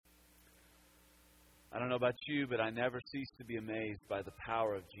I don't know about you, but I never cease to be amazed by the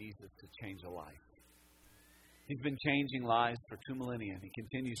power of Jesus to change a life. He's been changing lives for 2 millennia. He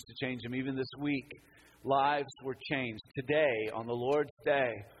continues to change them. Even this week, lives were changed. Today, on the Lord's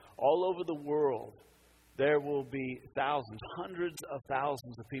Day, all over the world, there will be thousands, hundreds of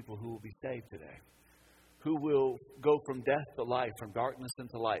thousands of people who will be saved today, who will go from death to life, from darkness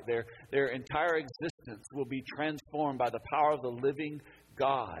into light. Their entire existence will be transformed by the power of the living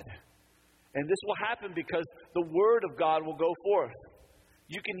God. And this will happen because the Word of God will go forth.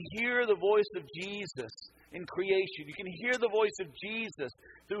 You can hear the voice of Jesus in creation. You can hear the voice of Jesus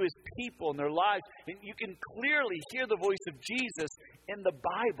through His people and their lives. And you can clearly hear the voice of Jesus in the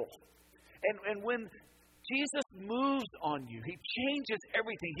Bible. And when Jesus moves on you, He changes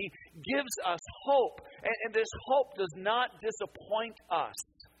everything. He gives us hope. And this hope does not disappoint us.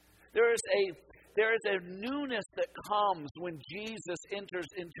 There is a newness that comes when Jesus enters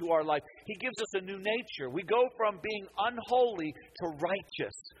into our life. He gives us a new nature. We go from being unholy to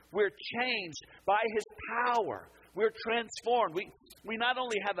righteous. We're changed by His power. We're transformed. We not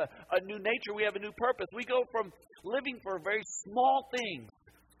only have a new nature, we have a new purpose. We go from living for very small things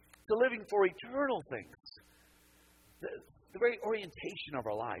to living for eternal things. The very orientation of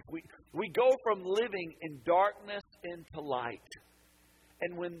our life. We go from living in darkness into light.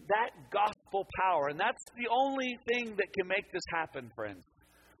 And when that gospel power, and that's the only thing that can make this happen, friends.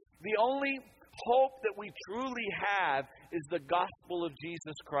 The only hope that we truly have is the gospel of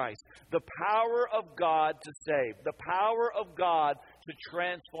Jesus Christ. The power of God to save. The power of God to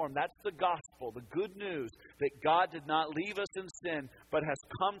transform. That's the gospel, the good news that God did not leave us in sin, but has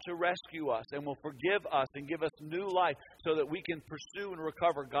come to rescue us and will forgive us and give us new life so that we can pursue and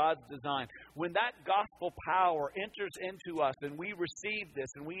recover God's design. When that gospel power enters into us and we receive this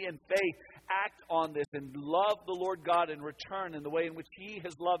and we in faith act on this and love the Lord God in return in the way in which He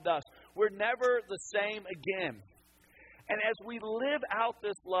has loved us, we're never the same again. And as we live out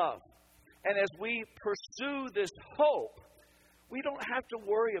this love and as we pursue this hope, we don't have to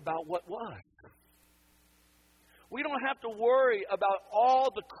worry about what was. We don't have to worry about all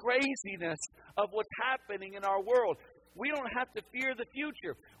the craziness of what's happening in our world. We don't have to fear the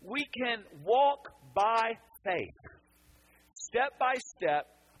future. We can walk by faith, step by step,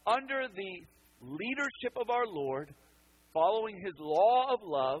 under the leadership of our Lord, following His law of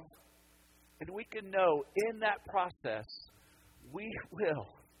love, and we can know in that process we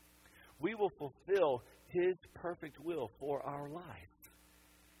will fulfill His perfect will for our life.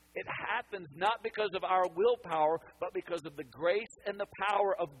 It happens not because of our willpower, but because of the grace and the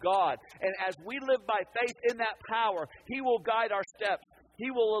power of God. And as we live by faith in that power, He will guide our steps.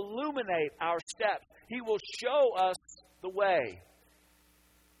 He will illuminate our steps. He will show us the way.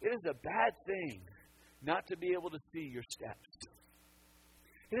 It is a bad thing not to be able to see your steps.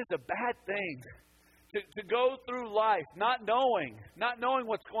 It is a bad thing to go through life not knowing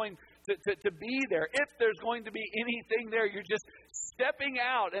what's going to be there. If there's going to be anything there, you're just stepping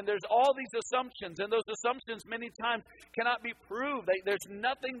out, and there's all these assumptions, and those assumptions many times cannot be proved. There's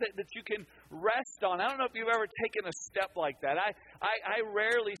nothing that you can rest on. I don't know if you've ever taken a step like that. I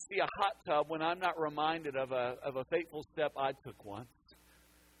rarely see a hot tub when I'm not reminded of a fateful step I took once.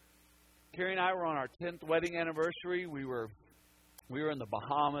 Carrie and I were on our 10th wedding anniversary. We were in the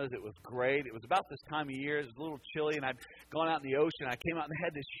Bahamas. It was great. It was about this time of year. It was a little chilly, and I'd gone out in the ocean. I came out and they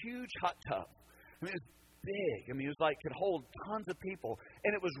had this huge hot tub. I mean, it was big. I mean, it was like could hold tons of people,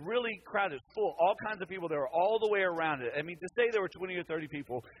 and it was really crowded. It was full, all kinds of people. They were all the way around it. I mean, to say there were 20 or 30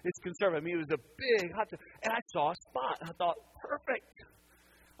 people, it's conservative. I mean, it was a big hot tub, and I saw a spot. I thought, perfect.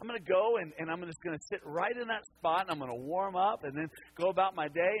 I'm going to go, and I'm just going to sit right in that spot, and I'm going to warm up, and then go about my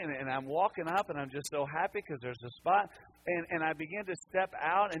day, and I'm walking up, and I'm just so happy because there's a spot. And I began to step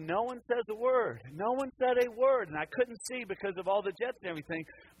out, and no one says a word. No one said a word, and I couldn't see because of all the jets and everything.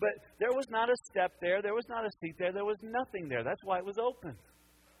 But there was not a step there. There was not a seat there. There was nothing there. That's why it was open.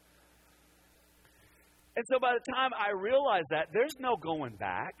 And so by the time I realized that, there's no going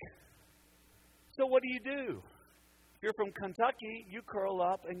back. So what do? If you're from Kentucky, you curl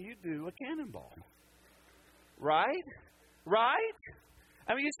up and you do a cannonball. Right? Right?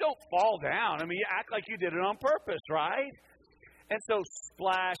 I mean, you just don't fall down. I mean, you act like you did it on purpose, right? And so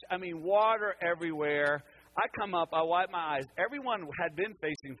splash, water everywhere. I come up, I wipe my eyes. Everyone who had been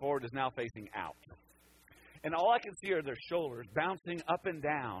facing forward is now facing out. And all I can see are their shoulders bouncing up and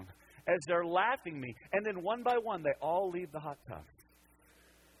down as they're laughing me. And then one by one, they all leave the hot tub.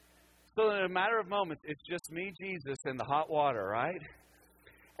 So in a matter of moments, it's just me, Jesus, and the hot water, right?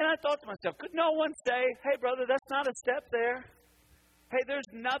 And I thought to myself, could no one say, hey, brother, that's not a step there? Hey,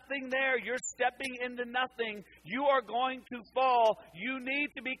 there's nothing there. You're stepping into nothing. You are going to fall. You need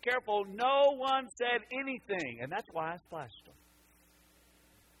to be careful. No one said anything. And that's why I splashed them.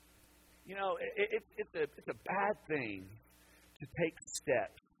 You know, it's a bad thing to take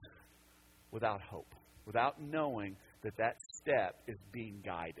steps without hope, without knowing that that step is being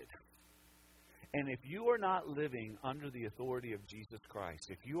guided. And if you are not living under the authority of Jesus Christ,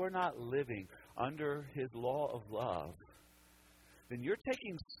 if you are not living under His law of love, then you're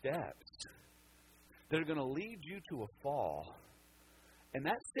taking steps that are going to lead you to a fall. And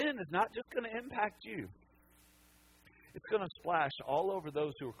that sin is not just going to impact you. It's going to splash all over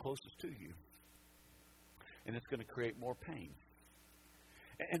those who are closest to you. And it's going to create more pain.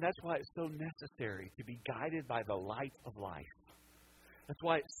 And that's why it's so necessary to be guided by the light of life. That's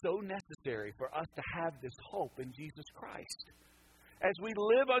why it's so necessary for us to have this hope in Jesus Christ. As we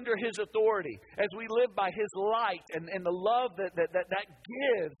live under His authority, as we live by His light and the love that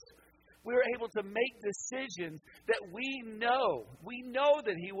gives, we're able to make decisions that we know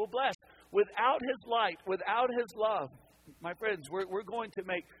that He will bless. Without His light, without His love, my friends, we're going to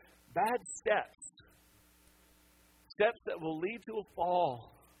make bad steps. Steps that will lead to a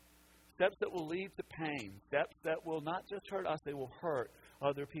fall. Steps that will lead to pain. Steps that will not just hurt us, they will hurt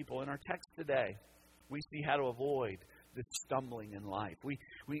other people. In our text today, we see how to avoid this stumbling in life. We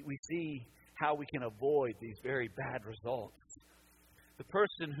see how we can avoid these very bad results. The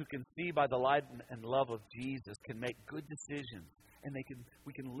person who can see by the light and love of Jesus can make good decisions, and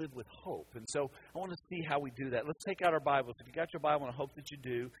we can live with hope. And so I want to see how we do that. Let's take out our Bibles. If you got your Bible, and I hope that you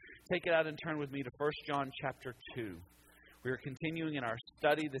do, take it out and turn with me to 1 John chapter 2. We are continuing in our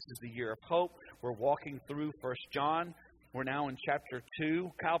study. This is the year of hope. We're walking through 1 John. We're now in chapter 2.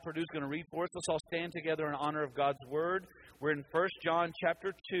 Kyle Purdue's going to read for us. Let's all stand together in honor of God's Word. We're in 1 John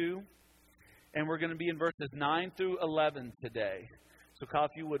chapter 2, and we're going to be in verses 9 through 11 today. So Kyle,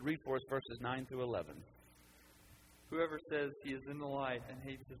 if you would read for us verses 9 through 11. Whoever says he is in the light and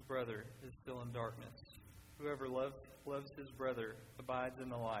hates his brother is still in darkness. Whoever loves his brother abides in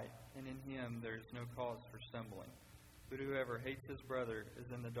the light, and in him there is no cause for stumbling. But whoever hates his brother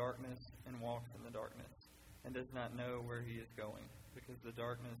is in the darkness and walks in the darkness, and does not know where he is going, because the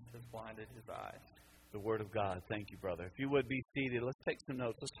darkness has blinded his eyes. The Word of God. Thank you, brother. If you would be seated, let's take some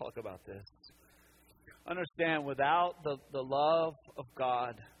notes. Let's talk about this. Understand, without the love of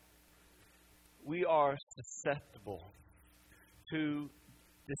God, we are susceptible to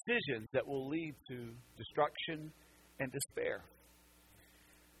decisions that will lead to destruction and despair.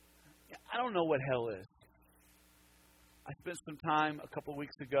 I don't know what hell is. I spent some time a couple of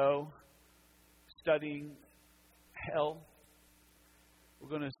weeks ago studying hell. I'm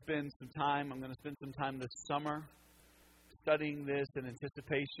going to spend some time this summer studying this in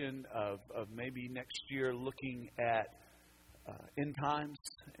anticipation of maybe next year looking at end times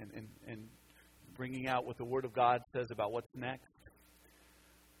and bringing out what the Word of God says about what's next.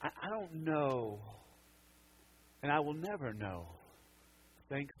 I don't know, and I will never know,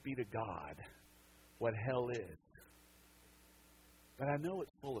 thanks be to God, what hell is. But I know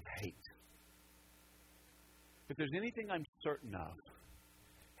it's full of hate. If there's anything I'm certain of,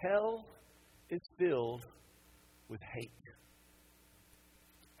 hell is filled with hate.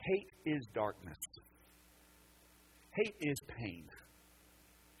 Hate is darkness. Hate is pain.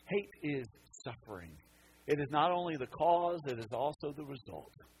 Hate is suffering. It is not only the cause, it is also the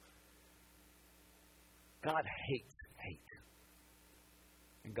result. God hates hate.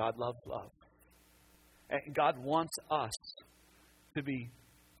 And God loves love. And God wants us to be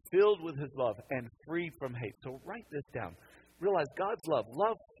filled with His love and free from hate. So write this down. Realize God's love.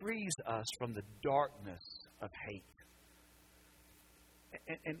 Love frees us from the darkness of hate.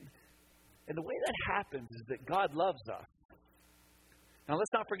 And the way that happens is that God loves us. Now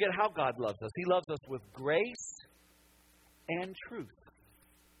let's not forget how God loves us. He loves us with grace and truth.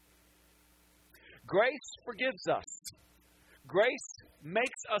 Grace forgives us. Grace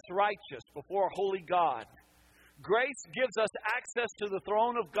makes us righteous before a holy God. Grace gives us access to the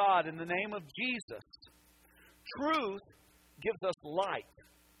throne of God in the name of Jesus. Truth gives us light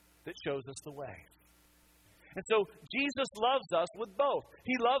that shows us the way. And so Jesus loves us with both.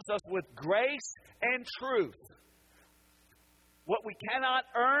 He loves us with grace and truth. What we cannot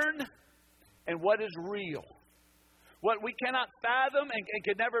earn and what is real. What we cannot fathom and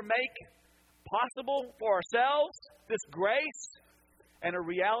can never make possible for ourselves, this grace, and a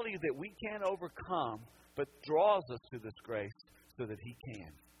reality that we can't overcome, but draws us to this grace so that He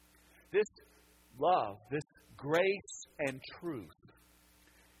can. This love, this grace and truth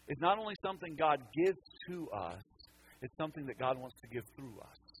is not only something God gives to us, it's something that God wants to give through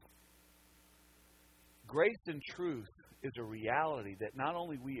us. Grace and truth is a reality that not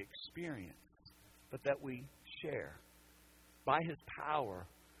only we experience, but that we share. By His power,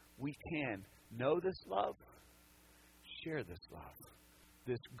 we can know this love, share this love,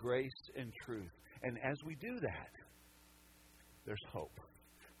 this grace and truth. And as we do that, there's hope.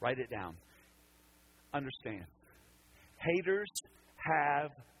 Write it down. Understand. Haters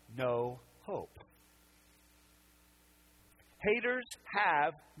have no hope. Haters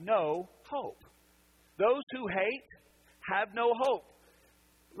have no hope. Those who hate have no hope.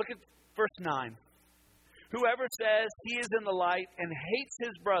 Look at verse 9. Whoever says he is in the light and hates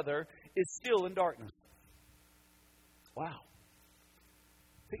his brother is still in darkness. Wow.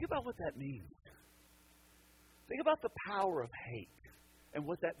 Think about what that means. Think about the power of hate and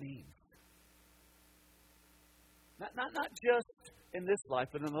what that means. Not just in this life,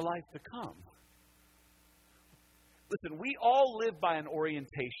 but in the life to come. Listen, we all live by an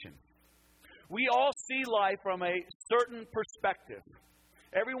orientation. We all see life from a certain perspective.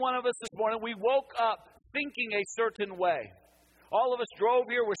 Every one of us this morning, we woke up thinking a certain way. All of us drove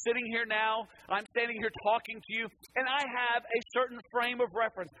here. We're sitting here now. I'm standing here talking to you. And I have a certain frame of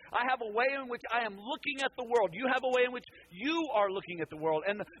reference. I have a way in which I am looking at the world. You have a way in which you are looking at the world.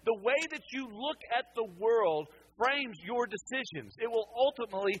 And the way that you look at the world frames your decisions. It will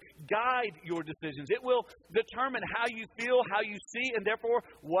ultimately guide your decisions. It will determine how you feel, how you see, and therefore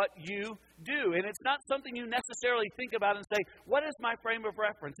what you do. And it's not something you necessarily think about and say, what is my frame of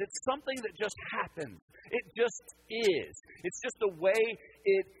reference? It's something that just happens. It just is. It's just the way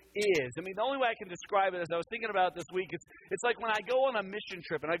it is. I mean, the only way I can describe it, as I was thinking about it this week, it's like when I go on a mission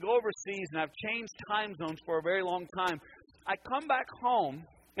trip and I go overseas and I've changed time zones for a very long time. I come back home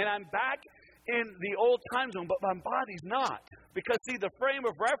and I'm back in the old time zone, but my body's not. Because, see, the frame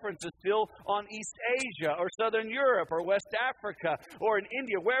of reference is still on East Asia or Southern Europe or West Africa or in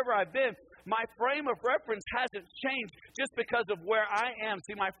India, wherever I've been. My frame of reference hasn't changed just because of where I am.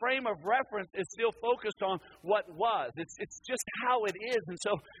 See, my frame of reference is still focused on what was. It's just how it is. And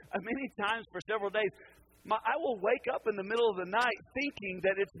so many times for several days, I will wake up in the middle of the night thinking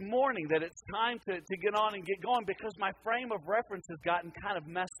that it's morning, that it's time to get on and get going because my frame of reference has gotten kind of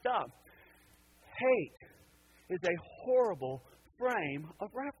messed up. Hate is a horrible frame of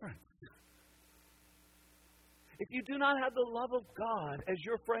reference. If you do not have the love of God as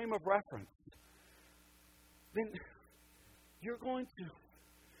your frame of reference, then you're going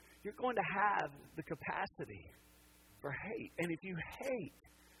to have the capacity for hate. And if you hate,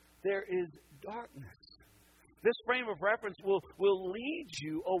 there is darkness. This frame of reference will lead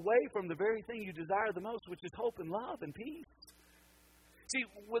you away from the very thing you desire the most, which is hope and love and peace. See,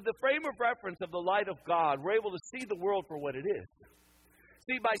 with the frame of reference of the light of God, we're able to see the world for what it is.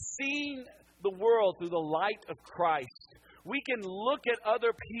 See, by seeing the world through the light of Christ, we can look at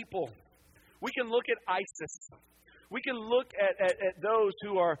other people. We can look at ISIS. We can look at those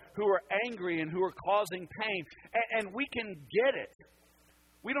who are angry and who are causing pain, and we can get it.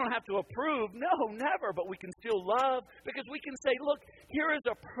 We don't have to approve. No, never. But we can still love because we can say, look, here is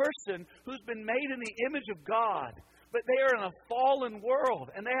a person who's been made in the image of God. But they are in a fallen world,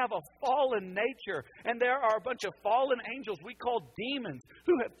 and they have a fallen nature, and there are a bunch of fallen angels we call demons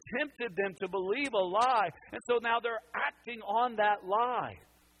who have tempted them to believe a lie, and so now they're acting on that lie.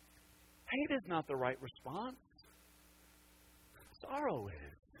 Hate is not the right response. Sorrow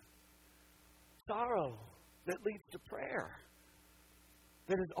is. Sorrow that leads to prayer,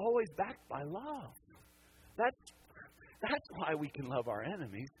 that is always backed by love. That's why we can love our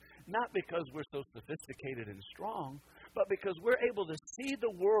enemies. Not because we're so sophisticated and strong, but because we're able to see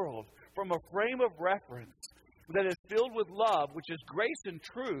the world from a frame of reference that is filled with love, which is grace and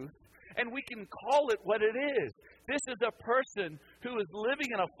truth, and we can call it what it is. This is a person who is living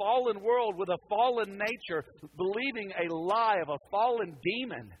in a fallen world with a fallen nature, believing a lie of a fallen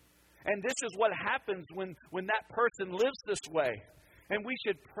demon. And this is what happens when that person lives this way. And we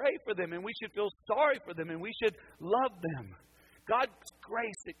should pray for them, and we should feel sorry for them, and we should love them. God's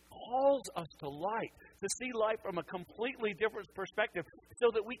grace, it calls us to light, to see life from a completely different perspective so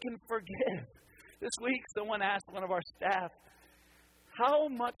that we can forgive. This week, someone asked one of our staff, how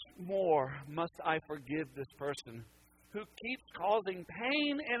much more must I forgive this person who keeps causing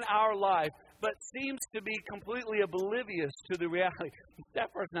pain in our life but seems to be completely oblivious to the reality? The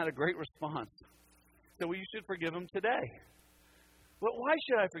staff person had a great response. So you should forgive him today. Well, why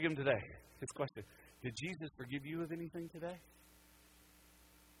should I forgive him today? His question, did Jesus forgive you of anything today?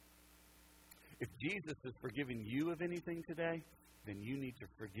 If Jesus has forgiven you of anything today, then you need to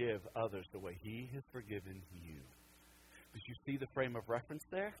forgive others the way He has forgiven you. Did you see the frame of reference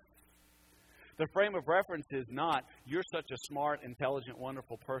there? The frame of reference is not, you're such a smart, intelligent,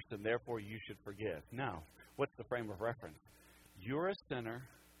 wonderful person, therefore you should forgive. No. What's the frame of reference? You're a sinner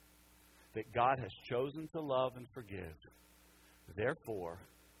that God has chosen to love and forgive. Therefore,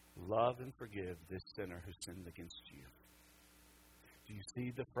 love and forgive this sinner who sinned against you. Do you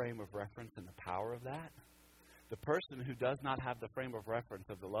see the frame of reference and the power of that? The person who does not have the frame of reference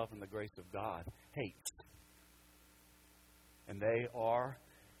of the love and the grace of God hates. And they are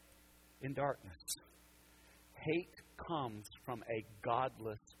in darkness. Hate comes from a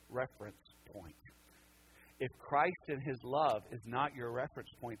godless reference point. If Christ and His love is not your reference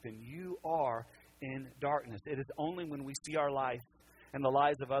point, then you are in darkness. It is only when we see our life and the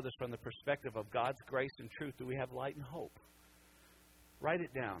lives of others from the perspective of God's grace and truth do we have light and hope. Write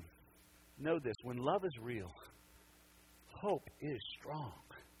it down. Know this. When love is real, hope is strong.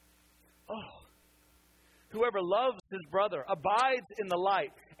 Oh. Whoever loves his brother abides in the light,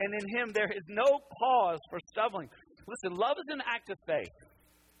 and in him there is no cause for stumbling. Listen, love is an act of faith.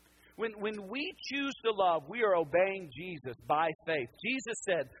 When we choose to love, we are obeying Jesus by faith. Jesus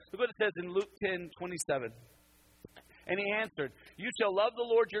said, look what it says in Luke 10:27. And He answered, you shall love the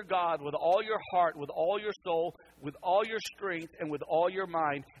Lord your God with all your heart, with all your soul, with all your strength, and with all your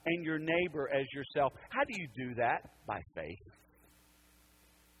mind, and your neighbor as yourself. How do you do that? By faith.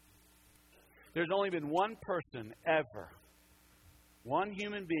 There's only been one person ever, one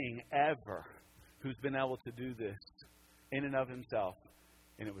human being ever, who's been able to do this in and of himself,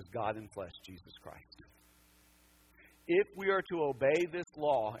 and it was God in flesh, Jesus Christ. If we are to obey this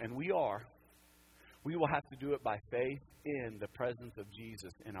law, and we are, we will have to do it by faith in the presence of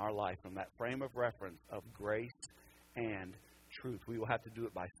Jesus in our life, from that frame of reference of grace and truth. We will have to do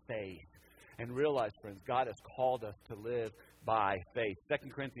it by faith. And realize, friends, God has called us to live by faith. 2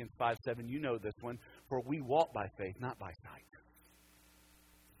 Corinthians 5:7, you know this one. For we walk by faith, not by sight.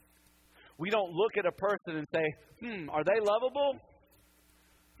 We don't look at a person and say, are they lovable?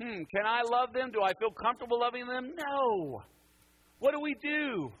 Can I love them? Do I feel comfortable loving them? No. What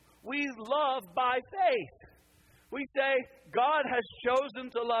do? We love by faith. We say, God has chosen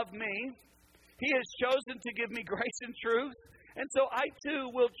to love me. He has chosen to give me grace and truth. And so I too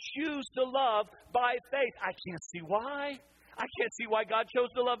will choose to love by faith. I can't see why. I can't see why God chose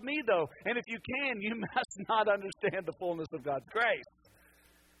to love me, though. And if you can, you must not understand the fullness of God's grace.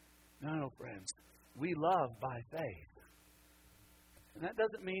 No, friends. We love by faith. And that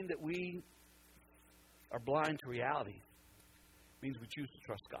doesn't mean that we are blind to reality. It means we choose to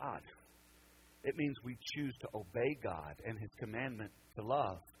trust God. It means we choose to obey God and His commandment to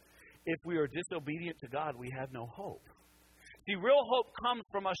love. If we are disobedient to God, we have no hope. See, real hope comes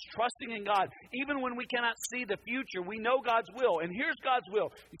from us trusting in God. Even when we cannot see the future, we know God's will. And here's God's will.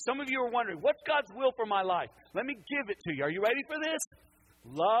 Some of you are wondering, what's God's will for my life? Let me give it to you. Are you ready for this?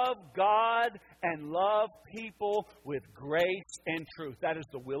 Love God and love people with grace and truth. That is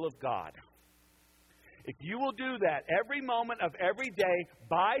the will of God. If you will do that every moment of every day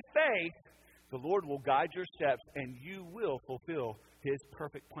by faith, the Lord will guide your steps and you will fulfill His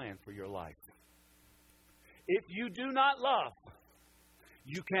perfect plan for your life. If you do not love,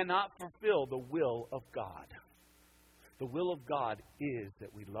 you cannot fulfill the will of God. The will of God is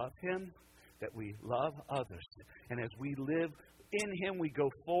that we love Him, that we love others. And as we live in Him, we go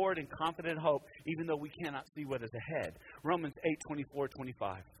forward in confident hope, even though we cannot see what is ahead. Romans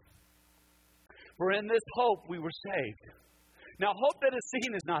 8:24-25. For in this hope we were saved. Now, hope that is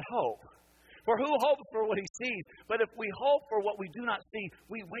seen is not hope. For who hopes for what he sees? But if we hope for what we do not see,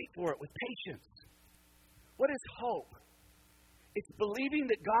 we wait for it with patience. What is hope? It's believing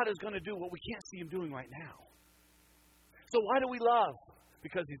that God is going to do what we can't see Him doing right now. So why do we love?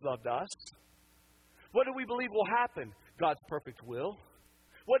 Because He's loved us. What do we believe will happen? God's perfect will.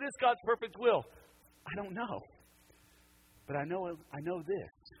 What is God's perfect will? I don't know. But I know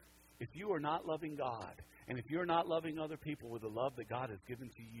this. If you are not loving God, and if you're not loving other people with the love that God has given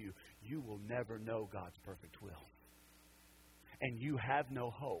to you, you will never know God's perfect will. And you have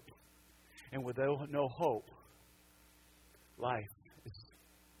no hope. And with no hope, life is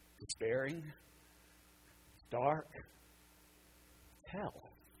despairing, it's dark, it's hell.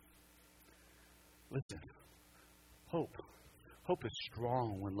 Listen, hope is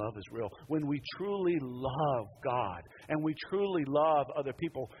strong when love is real. When we truly love God and we truly love other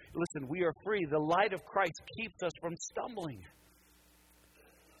people, listen, we are free. The light of Christ keeps us from stumbling.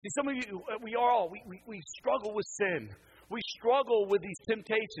 See, some of you, we struggle with sin. We struggle with these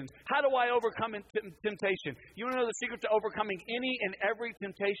temptations. How do I overcome temptation? You want to know the secret to overcoming any and every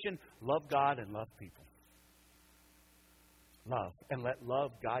temptation? Love God and love people. Love. And let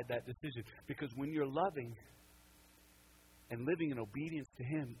love guide that decision. Because when you're loving, and living in obedience to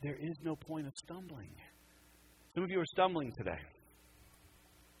Him, there is no point of stumbling. Some of you are stumbling today.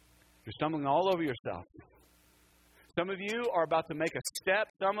 You're stumbling all over yourself. Some of you are about to make a step.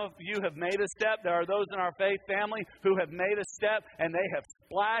 Some of you have made a step. There are those in our faith family who have made a step, and they have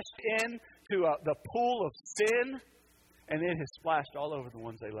splashed into the pool of sin, and it has splashed all over the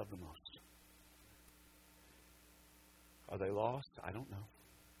ones they love the most. Are they lost? I don't know.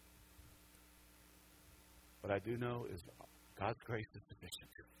 What I do know is God's grace is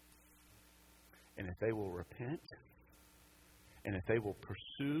sufficient. And if they will repent, and if they will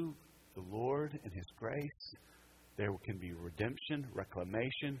pursue the Lord and His grace, there can be redemption,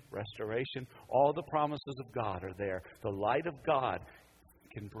 reclamation, restoration. All the promises of God are there. The light of God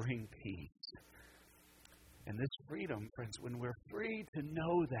can bring peace. And this freedom, friends, when we're free to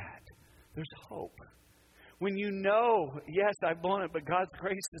know that, there's hope. When you know, yes, I've blown it, but God's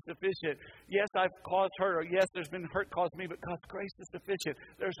grace is sufficient. Yes, I've caused hurt, or yes, there's been hurt caused me, but God's grace is sufficient.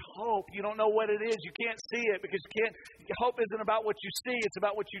 There's hope. You don't know what it is. You can't see it because hope isn't about what you see. It's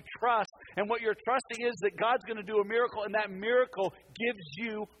about what you trust. And what you're trusting is that God's going to do a miracle, and that miracle gives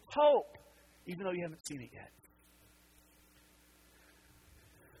you hope, even though you haven't seen it yet.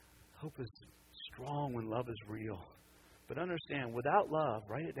 Hope is strong when love is real. But understand, without love,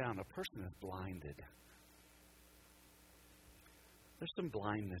 write it down, a person is blinded. There's some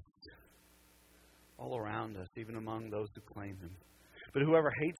blindness all around us, even among those who claim Him. But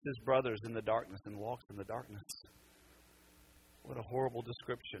whoever hates his brothers in the darkness and walks in the darkness. What a horrible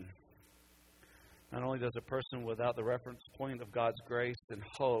description. Not only does a person without the reference point of God's grace and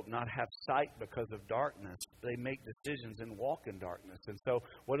hope not have sight because of darkness, they make decisions and walk in darkness. And so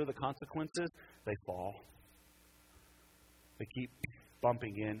what are the consequences? They fall. They keep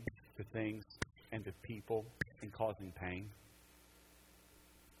bumping into things and to people and causing pain.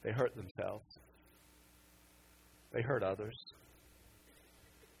 They hurt themselves. They hurt others.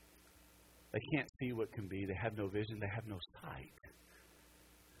 They can't see what can be. They have no vision. They have no sight.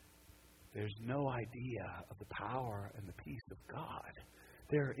 There's no idea of the power and the peace of God.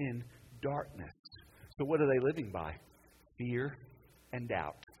 They're in darkness. So what are they living by? Fear and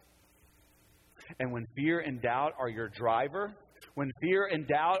doubt. And when fear and doubt are your driver, when fear and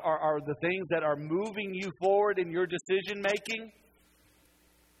doubt are the things that are moving you forward in your decision making,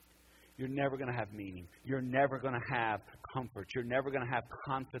 you're never going to have meaning. You're never going to have comfort. You're never going to have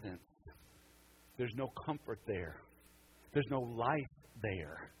confidence. There's no comfort there. There's no life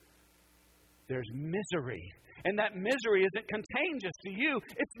there. There's misery. And that misery isn't contagious to you.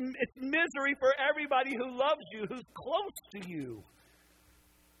 It's misery for everybody who loves you, who's close to you.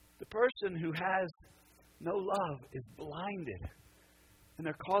 The person who has no love is blinded. And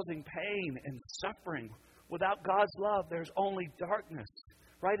they're causing pain and suffering. Without God's love, there's only darkness.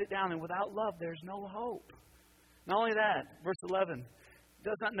 Write it down. And without love, there's no hope. Not only that, verse 11,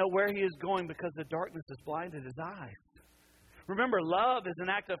 does not know where he is going because the darkness has blinded his eyes. Remember, love is an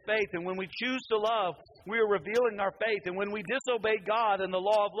act of faith. And when we choose to love, we are revealing our faith. And when we disobey God and the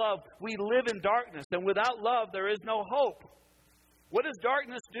law of love, we live in darkness. And without love, there is no hope. What does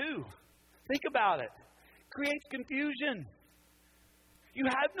darkness do? Think about it. It creates confusion. You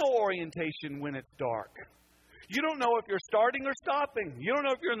have no orientation when it's dark. You don't know if you're starting or stopping. You don't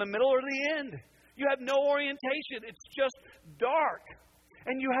know if you're in the middle or the end. You have no orientation. It's just dark.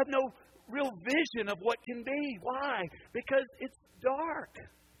 And you have no real vision of what can be. Why? Because it's dark.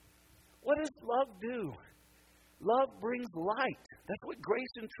 What does love do? Love brings light. That's what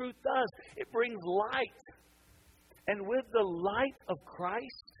grace and truth does. It brings light. And with the light of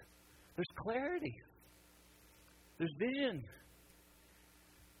Christ, there's clarity. There's vision.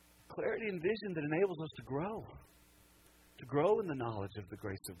 Clarity and vision that enables us to grow. To grow in the knowledge of the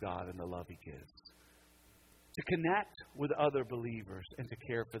grace of God and the love He gives. To connect with other believers and to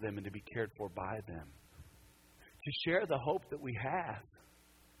care for them and to be cared for by them. To share the hope that we have.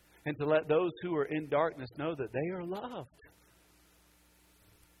 And to let those who are in darkness know that they are loved.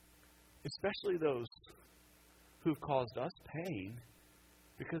 Especially those who've caused us pain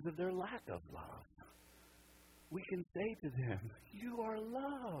because of their lack of love. We can say to them, you are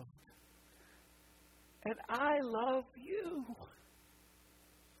loved. And I love you.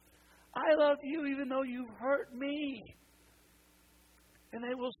 I love you even though you've hurt me. And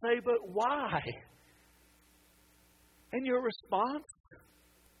they will say, but why? And your response?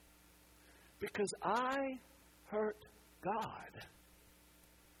 Because I hurt God.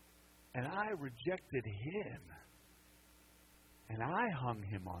 And I rejected Him. And I hung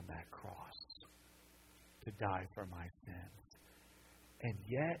Him on that cross to die for my sins. And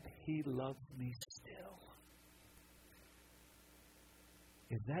yet He loves me still.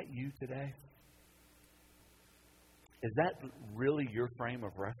 Is that you today? Is that really your frame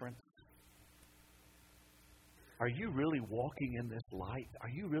of reference? Are you really walking in this light? Are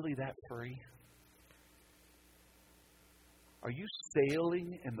you really that free? Are you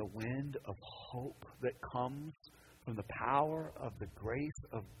sailing in the wind of hope that comes from the power of the grace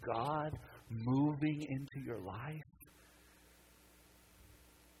of God moving into your life?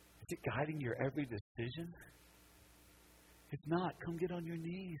 Is it guiding your every decision? If not, come get on your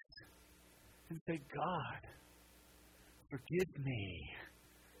knees and say, God, forgive me.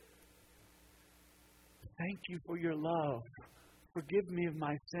 Thank you for your love. Forgive me of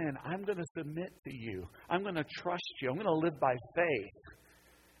my sin. I'm going to submit to you. I'm going to trust you. I'm going to live by faith.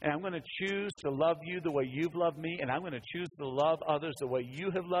 And I'm going to choose to love you the way you've loved me. And I'm going to choose to love others the way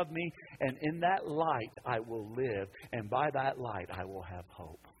you have loved me. And in that light, I will live. And by that light, I will have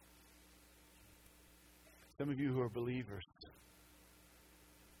hope. Some of you who are believers,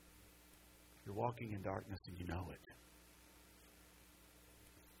 you're walking in darkness and you know it.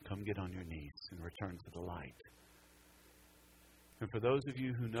 Come get on your knees and return to the light. And for those of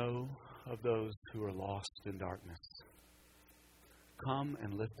you who know of those who are lost in darkness, come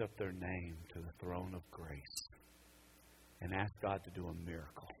and lift up their name to the throne of grace and ask God to do a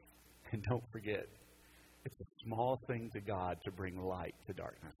miracle. And don't forget, it's a small thing to God to bring light to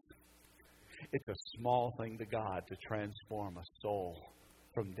darkness. It's a small thing to God to transform a soul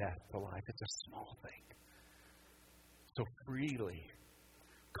from death to life. It's a small thing. So freely,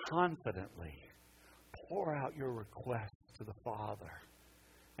 confidently, pour out your requests to the Father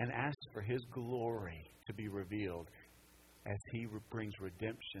and ask for His glory to be revealed as He brings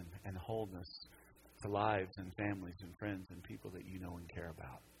redemption and wholeness to lives and families and friends and people that you know and care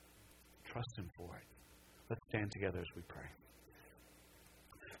about. Trust Him for it. Let's stand together as we pray.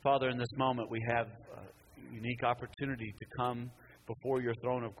 Father, in this moment we have a unique opportunity to come before your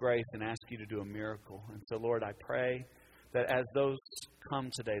throne of grace and ask you to do a miracle. And so, Lord, I pray that as those come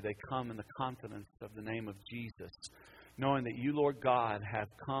today, they come in the confidence of the name of Jesus, knowing that you, Lord God, have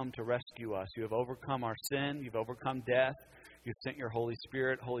come to rescue us. You have overcome our sin. You've overcome death. You've sent your Holy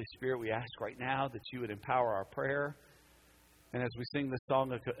Spirit. Holy Spirit, we ask right now that you would empower our prayer. And as we sing this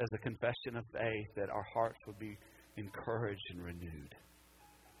song as a confession of faith, that our hearts would be encouraged and renewed.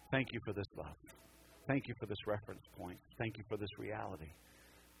 Thank you for this love. Thank you for this reference point. Thank you for this reality.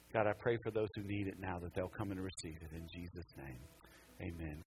 God, I pray for those who need it now that they'll come and receive it. In Jesus' name, amen.